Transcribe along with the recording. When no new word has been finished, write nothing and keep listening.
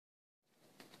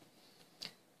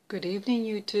Good evening,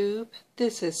 YouTube.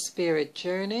 This is Spirit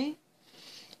Journey,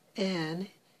 and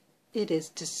it is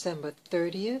December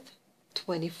 30th,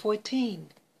 2014.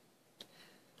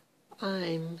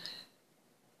 I'm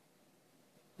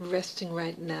resting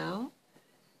right now,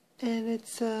 and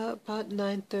it's about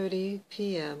 9:30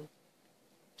 p.m.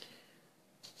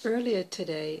 Earlier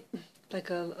today, like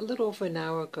a little over an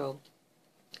hour ago,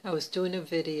 I was doing a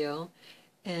video,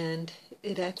 and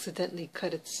it accidentally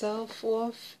cut itself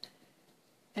off.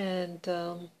 And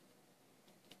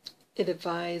it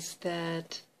advised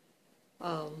that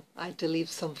I delete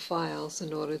some files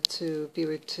in order to be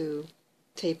able to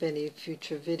tape any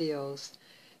future videos.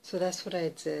 So that's what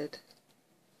I did.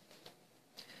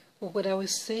 Well, what I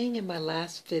was saying in my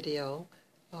last video,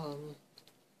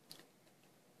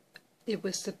 it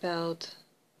was about,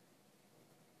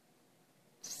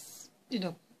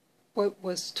 what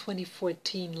was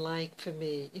 2014 like for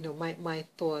me, my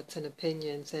thoughts and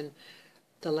opinions. And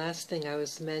the last thing I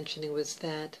was mentioning was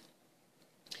that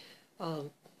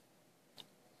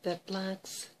that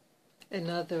blacks and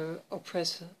other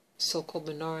oppressed so-called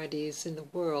minorities in the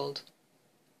world,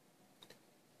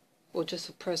 or just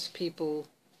oppressed people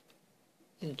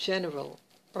in general,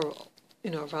 or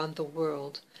around the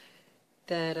world,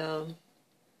 that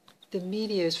the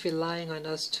media is relying on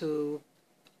us to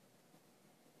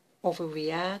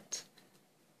overreact,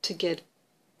 to get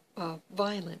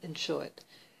violent, in short.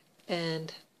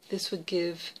 And this would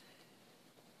give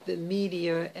the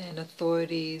media and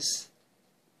authorities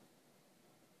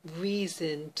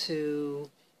reason to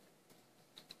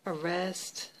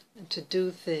arrest and to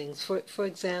do things. For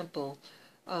example,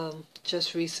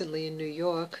 just recently in New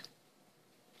York,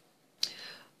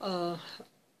 a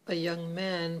young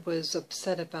man was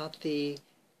upset about the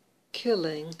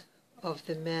killing of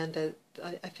the man that,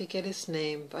 I forget his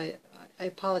name. I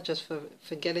apologize for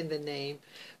forgetting the name,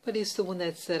 but he's the one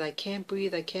that said, "I can't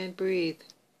breathe, I can't breathe."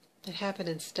 It happened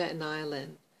in Staten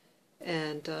Island,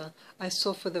 and I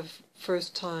saw for the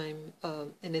first time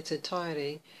in its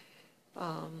entirety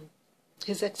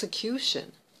his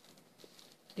execution,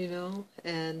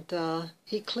 and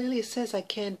he clearly says, "I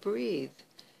can't breathe."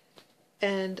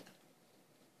 And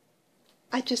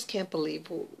I just can't believe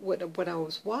what I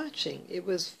was watching. It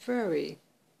was very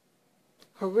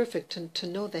horrific to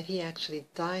know that he actually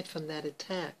died from that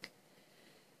attack.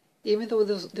 Even though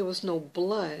there was no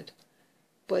blood,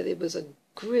 but it was a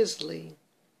grisly,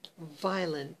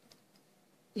 violent,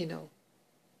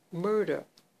 murder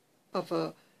of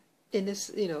an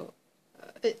innocent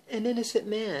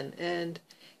man. And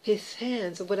his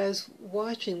hands, what I was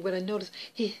watching, what I noticed,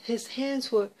 his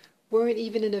hands weren't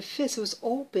even in a fist. It was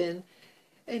open,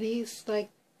 and he's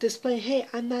like displaying, "Hey,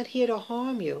 I'm not here to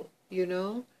harm you,"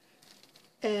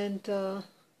 And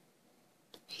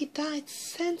he died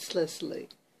senselessly.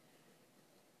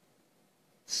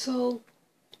 So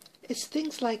it's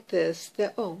things like this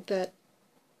that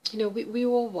we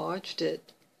all watched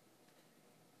it,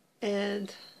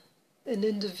 and an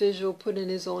individual put in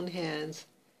his own hands,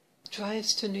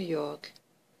 drives to New York,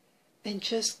 and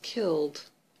just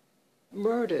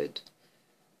murdered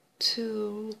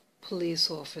 2 police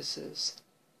officers.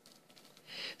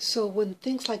 So when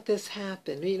things like this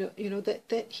happen,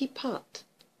 that he popped,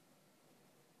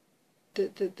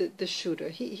 the shooter,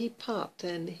 he popped,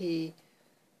 and he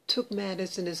took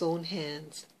matters in his own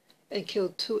hands and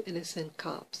killed 2 innocent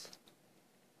cops.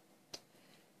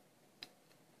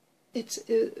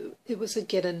 It was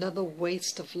again another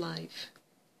waste of life.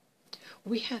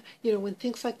 We have, when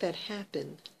things like that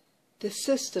happen, the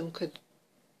system could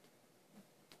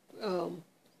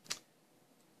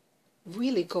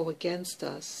really go against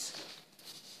us.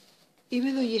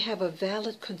 Even though you have a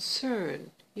valid concern,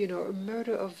 a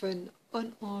murder of an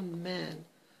unarmed man,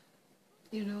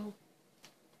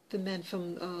 the man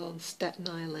from Staten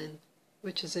Island,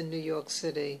 which is in New York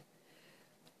City,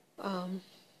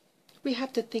 we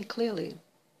have to think clearly.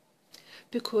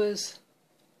 Because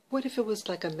what if it was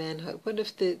like a manhunt? What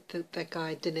if that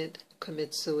guy didn't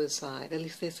commit suicide? At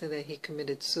least they say that he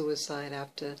committed suicide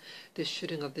after the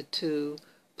shooting of the 2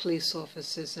 police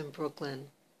officers in Brooklyn.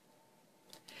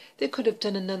 They could have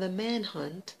done another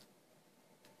manhunt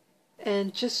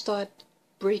and just start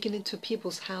breaking into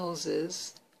people's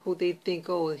houses who they think,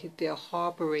 they're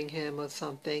harboring him or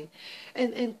something,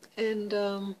 and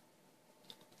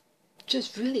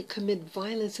just really commit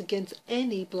violence against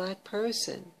any black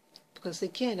person. Because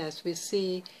again, as we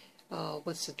see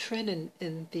what's the trend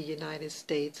in the United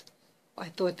States, I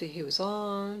thought that he was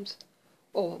armed,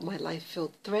 or my life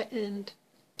felt threatened,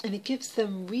 and it gives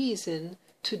them reason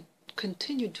to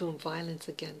continue doing violence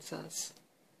against us.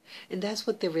 And that's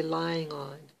what they're relying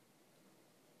on.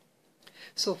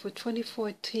 So for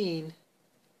 2014,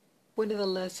 one of the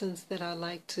lessons that I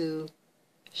like to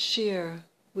share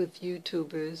with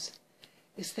YouTubers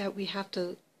is that we have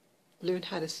to learn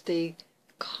how to stay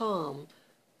calm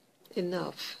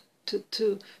enough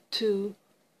to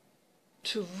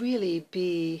really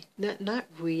be not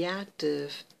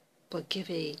reactive, but give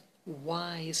a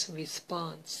wise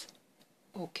response.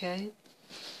 Okay?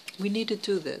 We need to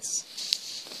do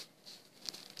this.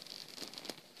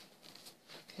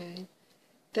 Okay?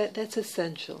 That's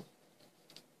essential.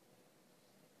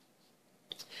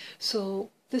 So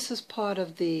this is part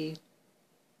of the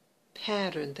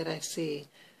pattern that I see,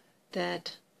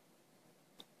 that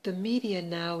the media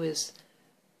now is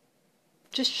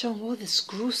just showing all this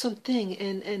gruesome thing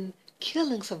and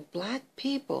killings of black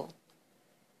people.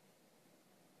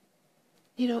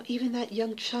 You know, even that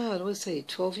young child, was he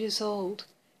 12 years old,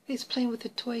 he's playing with a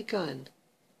toy gun.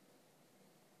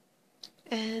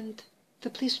 And the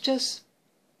police just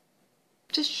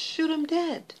shoot him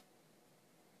dead.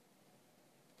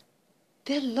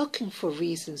 They're looking for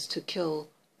reasons to kill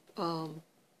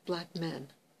black men.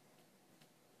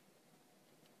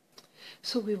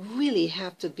 So we really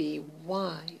have to be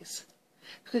wise,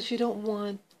 because you don't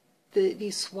want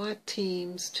these SWAT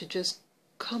teams to just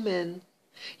come in.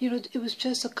 You know, it was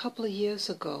just a couple of years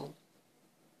ago,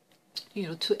 you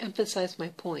know, to emphasize my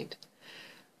point.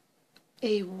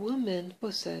 A woman,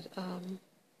 what's that? I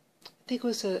think it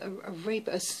was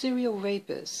a serial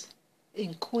rapist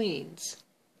in Queens,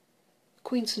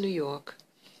 New York.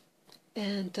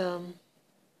 And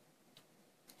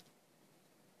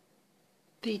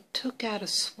they took out a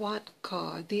SWAT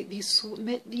car. These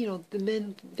men, you know, the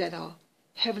men that are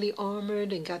heavily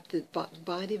armored and got the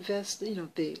body vest, you know,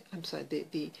 the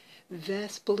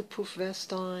vest, bulletproof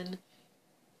vest on.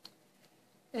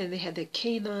 And they had their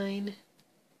canine.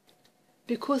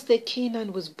 Because their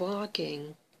canine was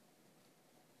barking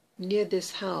near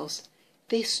this house,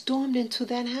 they stormed into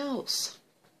that house.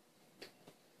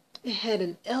 It had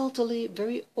an elderly,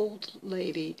 very old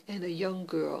lady and a young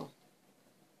girl.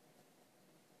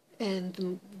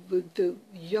 And the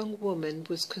young woman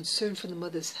was concerned for the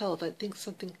mother's health. I think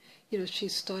something, you know, she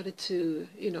started to,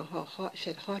 you know,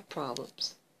 she had heart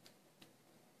problems.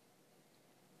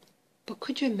 But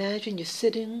could you imagine you're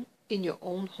sitting in your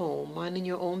own home, minding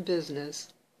your own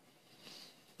business,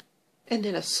 and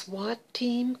then a SWAT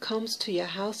team comes to your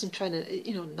house and trying to,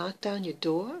 you know, knock down your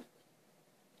door?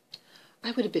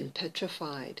 I would have been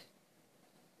petrified.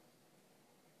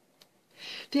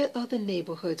 There are other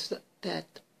neighborhoods that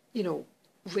you know,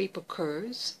 rape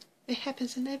occurs. It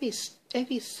happens in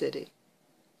every city.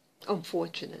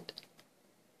 Unfortunate.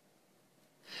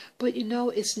 But you know,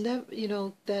 it's never, you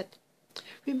know, that,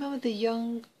 remember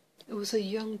it was a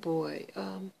young boy,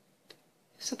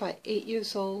 he's about 8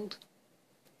 years old.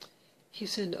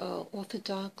 He's an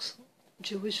Orthodox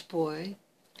Jewish boy,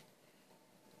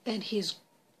 and he's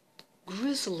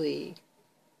grisly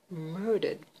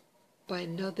murdered by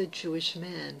another Jewish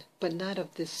man, but not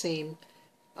of the same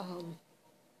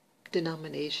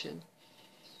denomination.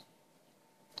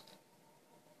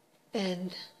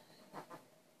 And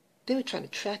they were trying to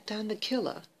track down the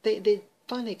killer. They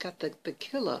finally got the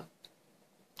killer.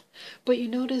 But you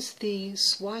notice the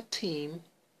SWAT team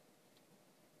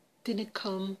didn't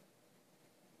come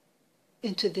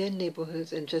into their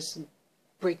neighborhoods and just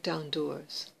break down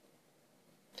doors.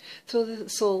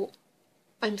 So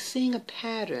I'm seeing a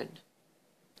pattern.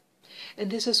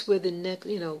 And this is where the next,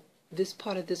 you know, this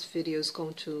part of this video is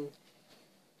going to,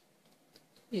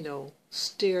 you know,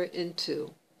 steer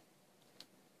into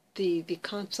the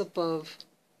concept of,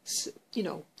 you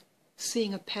know,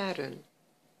 seeing a pattern.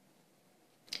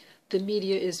 The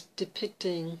media is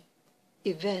depicting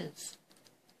events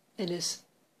and is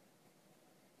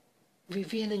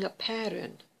revealing a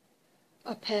pattern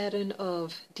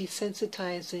of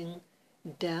desensitizing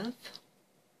death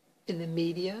in the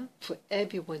media for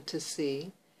everyone to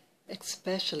see,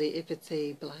 especially if it's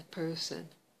a black person.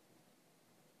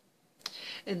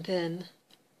 And then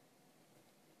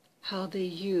how they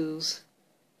use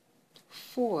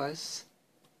force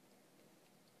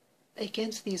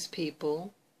against these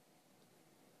people,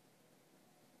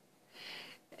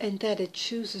 and that it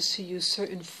chooses to use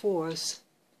certain force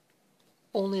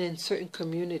only in certain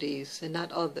communities and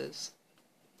not others.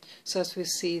 So as we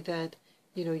see that,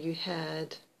 you know, you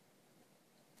had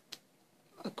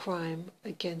a crime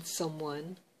against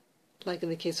someone, like in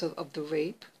the case of the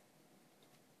rape,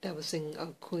 that was in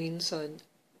Queens, in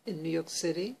New York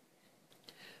City,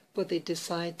 but they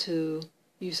decide to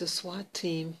use a SWAT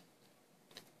team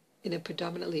in a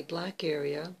predominantly black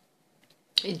area,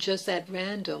 and just at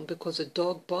random, because a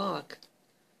dog bark,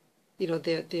 you know,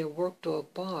 their work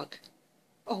dog bark,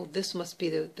 oh, this must be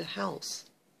the house.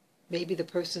 Maybe the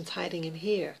person's hiding in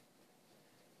here.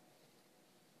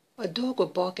 A dog will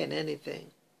bark at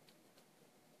anything.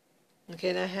 Okay,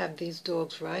 and I have these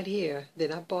dogs right here. They're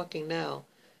not barking now,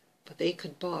 but they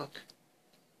could bark.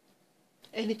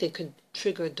 Anything could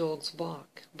trigger a dog's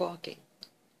barking.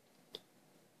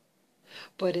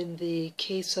 But in the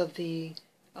case of the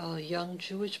young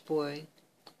Jewish boy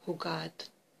who got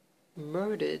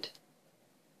murdered,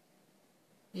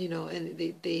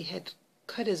 and they had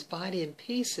cut his body in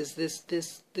pieces,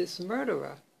 this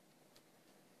murderer.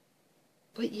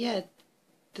 But yet,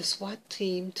 the SWAT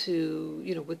team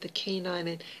with the canine,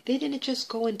 and they didn't just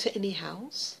go into any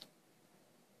house.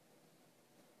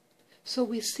 So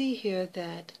we see here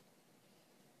that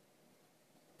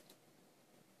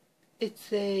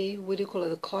it's a,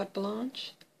 a carte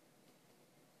blanche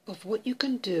of what you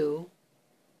can do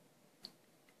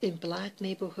in black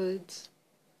neighborhoods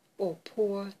or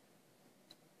poor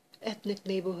ethnic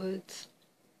neighborhoods.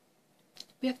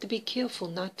 We have to be careful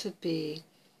not to be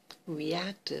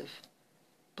reactive,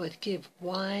 but give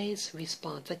wise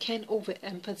response. I can't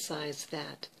overemphasize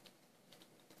that.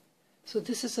 So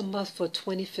this is a must for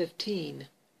 2015.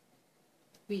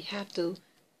 We have to,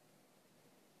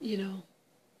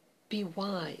 be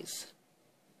wise.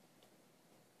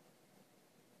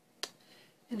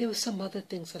 And there were some other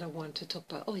things that I wanted to talk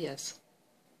about. Oh yes,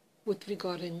 with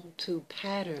regarding to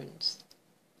patterns.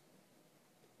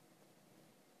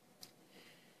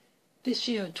 This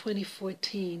year in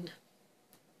 2014,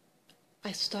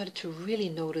 I started to really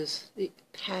notice the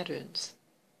patterns.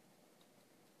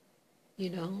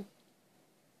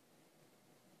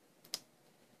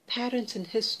 Patterns in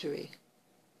history.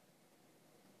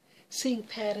 Seeing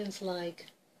patterns like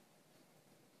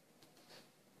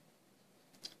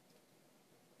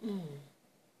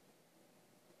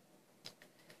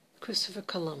Christopher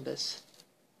Columbus.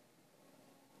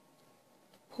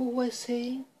 Who was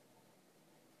he?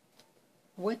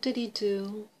 What did he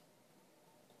do?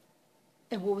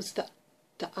 And what was the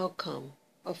outcome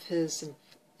of his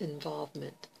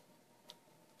involvement?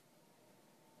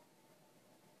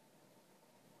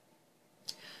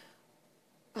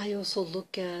 I also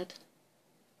look at,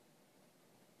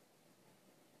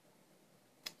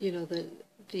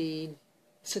 the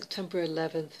September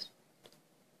 11th,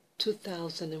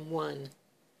 2001,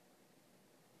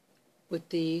 with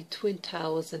the Twin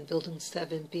Towers and Building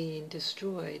 7 being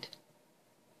destroyed.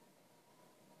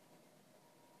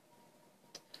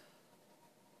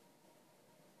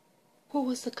 What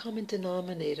was the common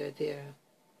denominator there?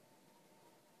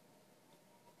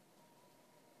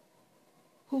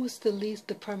 Who was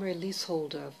the primary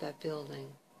leaseholder of that building?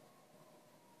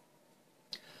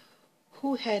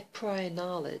 Who had prior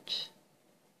knowledge?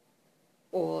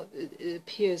 Or it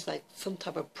appears like some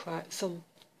type of some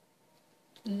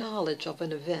knowledge of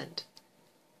an event.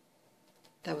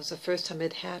 That was the first time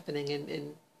it happening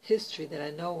in history that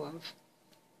I know of,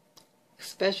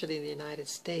 especially in the United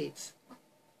States.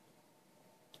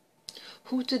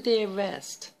 Who did they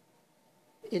arrest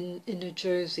in New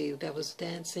Jersey that was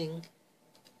dancing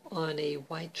on a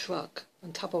white truck,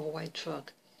 on top of a white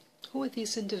truck? Who are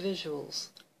these individuals?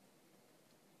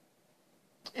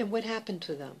 And what happened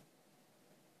to them?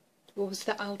 What was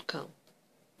the outcome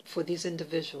for these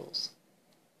individuals?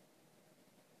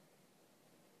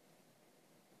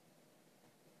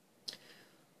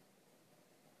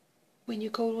 When you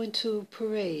go into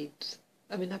parades,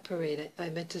 I mean not parade, I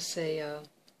meant to say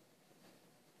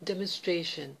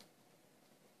demonstration.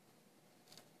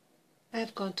 I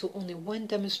have gone to only one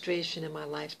demonstration in my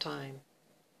lifetime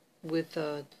with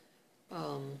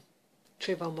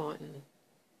Trayvon Martin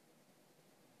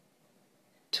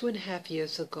 2.5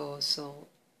 years ago or so.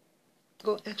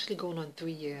 Actually going on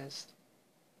 3 years.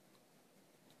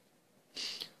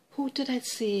 Who did I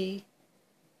see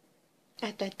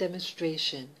at that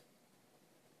demonstration?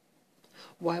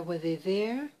 Why were they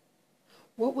there?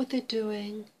 What were they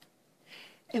doing?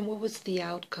 And what was the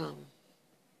outcome?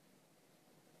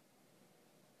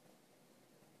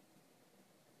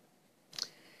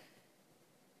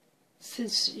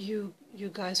 Since you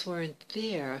guys weren't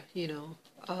there,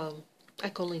 I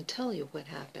can only tell you what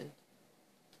happened.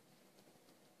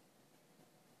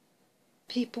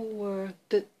 People were,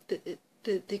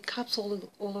 the cops all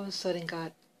of a sudden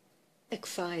got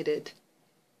excited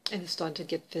and it started to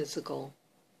get physical.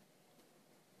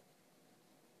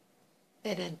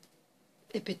 And at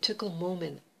a particular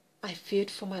moment, I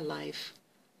feared for my life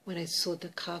when I saw the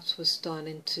cops were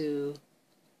starting to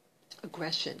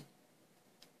aggression.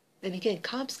 And again,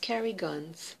 cops carry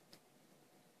guns.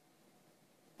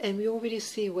 And we already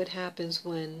see what happens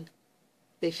when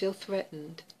they feel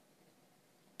threatened.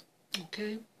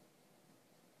 Okay?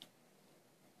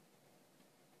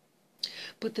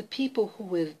 But the people who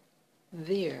were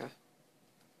there,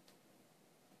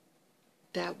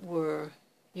 that were,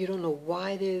 you don't know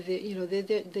why they're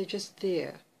there, they're just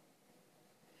there.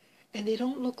 And they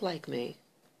don't look like me,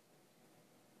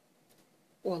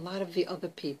 or a lot of the other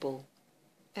people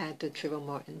at the Trayvon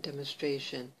Martin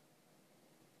demonstration.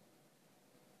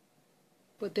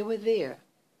 But they were there.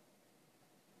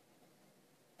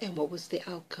 And what was the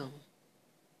outcome?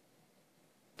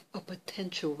 A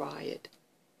potential riot.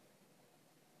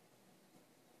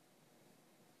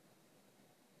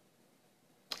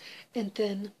 And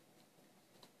then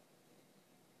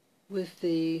with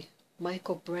the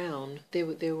Michael Brown, there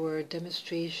were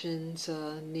demonstrations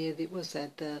near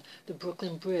the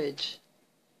Brooklyn Bridge.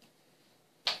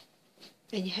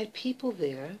 And you had people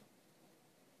there,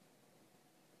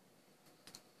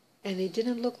 and they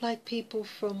didn't look like people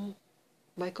from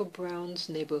Michael Brown's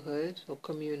neighborhood or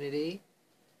community,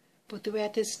 but they were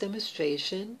at this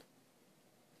demonstration,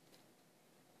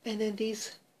 and then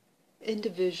these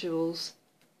individuals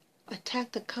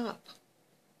attacked a cop.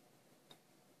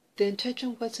 The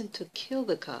intention wasn't to kill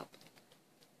the cop.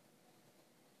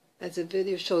 As the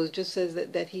video shows, it just says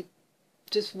that he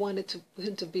just wanted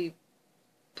him to be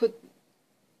put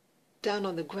down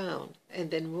on the ground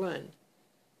and then run.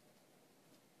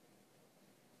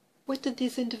 What did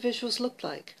these individuals look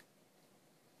like?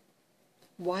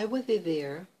 Why were they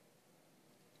there?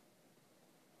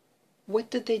 What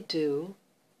did they do?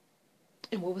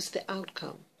 And what was the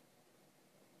outcome?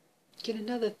 Get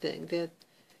another thing that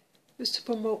was to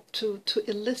promote, to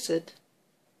elicit,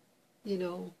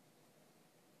 a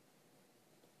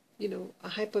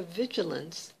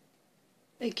hypervigilance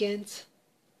against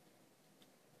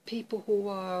people who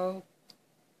are,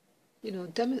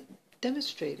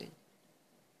 demonstrating.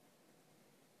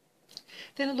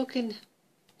 Then I look in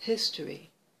history.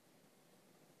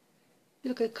 You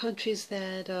look at countries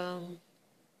that,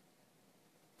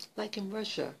 like in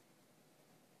Russia,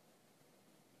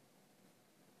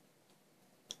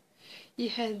 you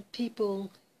had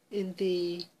people in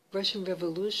the Russian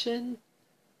Revolution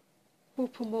who were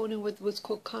promoting what was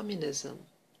called communism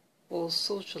or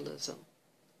socialism.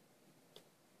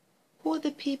 Who are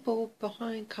the people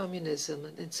behind communism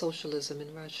and socialism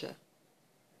in Russia?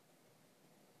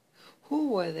 Who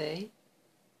were they?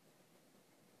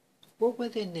 What were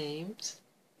their names?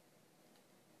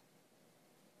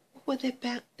 What were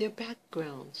their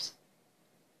backgrounds?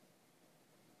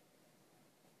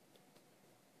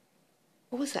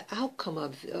 What was the outcome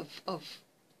of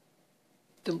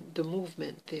the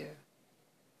movement there?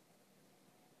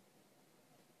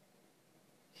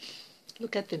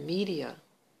 Look at the media.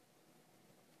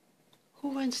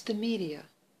 Who runs the media?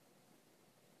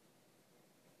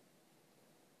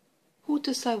 Who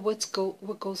decides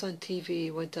what goes on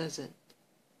TV, what doesn't?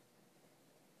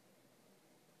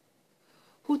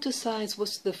 Who decides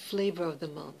what's the flavor of the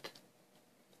month?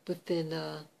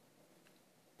 Within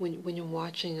when you're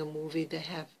watching a movie that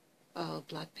have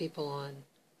black people on.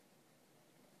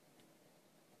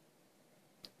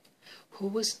 Who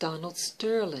was Donald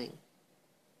Sterling?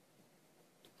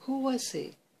 Who was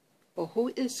he? Or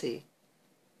who is he?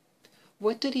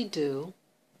 What did he do?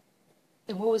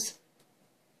 And what was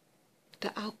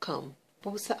the outcome?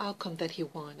 What was the outcome that he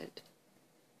wanted?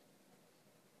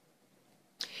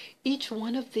 Each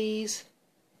one of these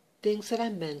things that I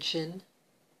mentioned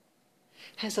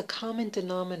has a common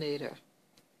denominator.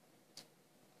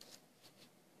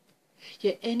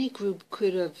 Yet any group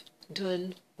could have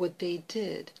done what they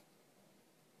did.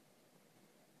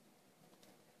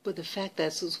 But the fact that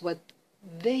this is what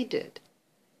they did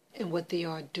and what they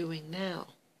are doing now,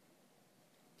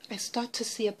 I start to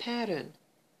see a pattern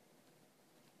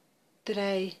that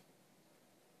I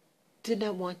did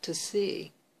not want to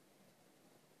see.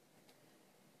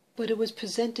 But it was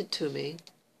presented to me,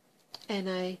 and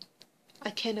I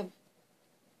can't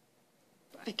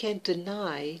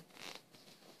deny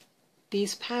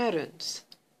these patterns.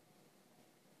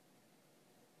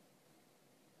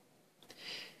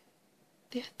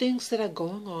 There are things that are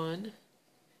going on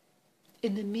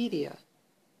in the media.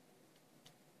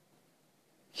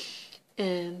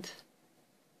 And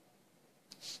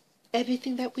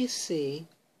everything that we see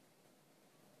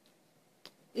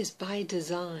is by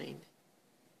design.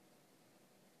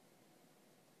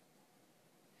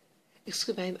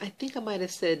 Excuse me, I think I might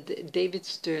have said David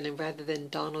Sterling rather than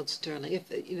Donald Sterling. If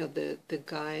the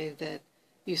guy that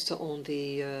used to own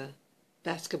the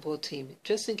basketball team.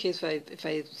 Just in case if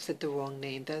I said the wrong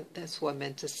name, that's what I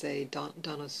meant to say.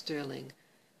 Donald Sterling.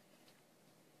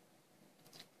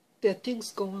 There are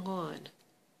things going on,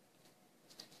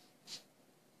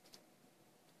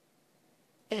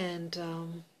 and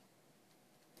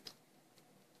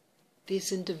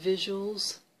these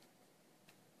individuals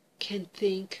can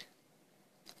think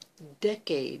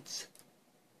decades,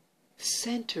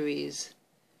 centuries,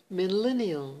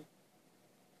 millennium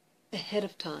ahead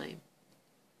of time.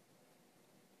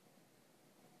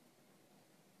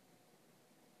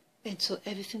 And so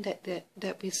everything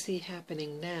that we see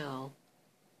happening now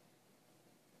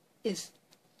is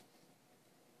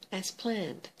as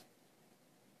planned.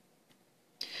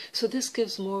 So this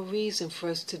gives more reason for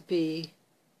us to be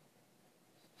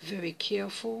very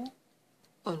careful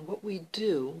on what we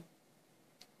do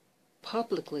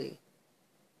publicly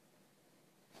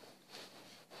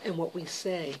and what we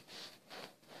say.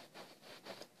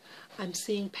 I'm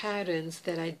seeing patterns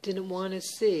that I didn't want to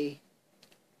see,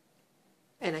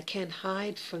 and I can't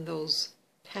hide from those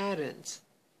patterns.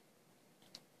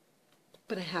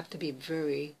 But I have to be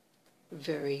very,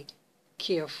 very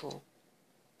careful.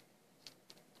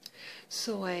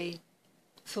 So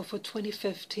for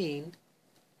 2015,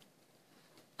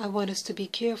 I want us to be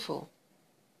careful.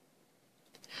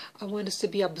 I want us to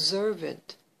be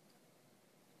observant.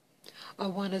 I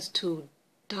want us to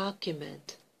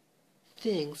document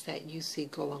things that you see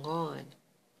going on.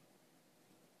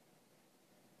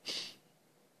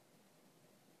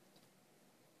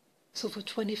 So for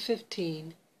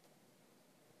 2015,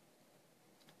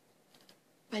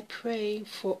 I pray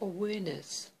for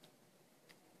awareness.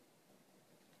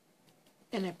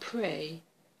 And I pray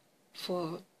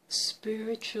for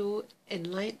spiritual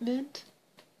enlightenment,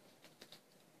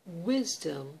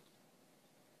 wisdom,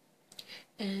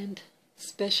 and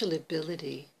special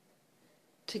ability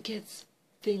to get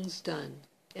things done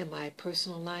in my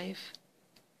personal life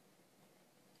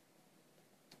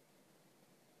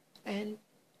and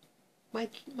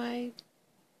my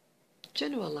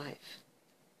general life.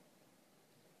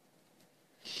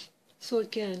 So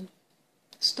again,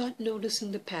 start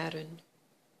noticing the pattern.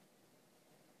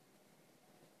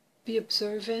 Be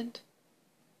observant.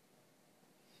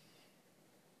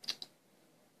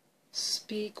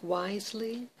 Speak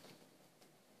wisely.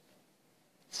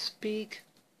 Speak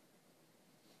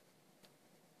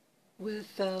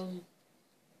with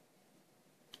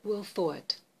well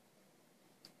thought.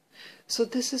 So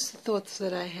this is the thoughts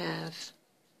that I have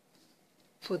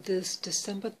for this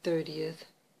December 30th,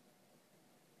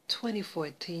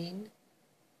 2014,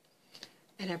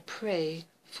 and I pray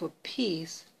for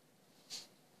peace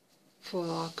for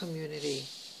our community.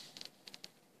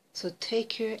 So take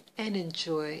care and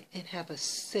enjoy and have a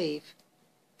safe,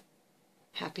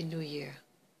 happy New Year.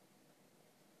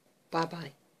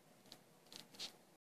 Bye-bye.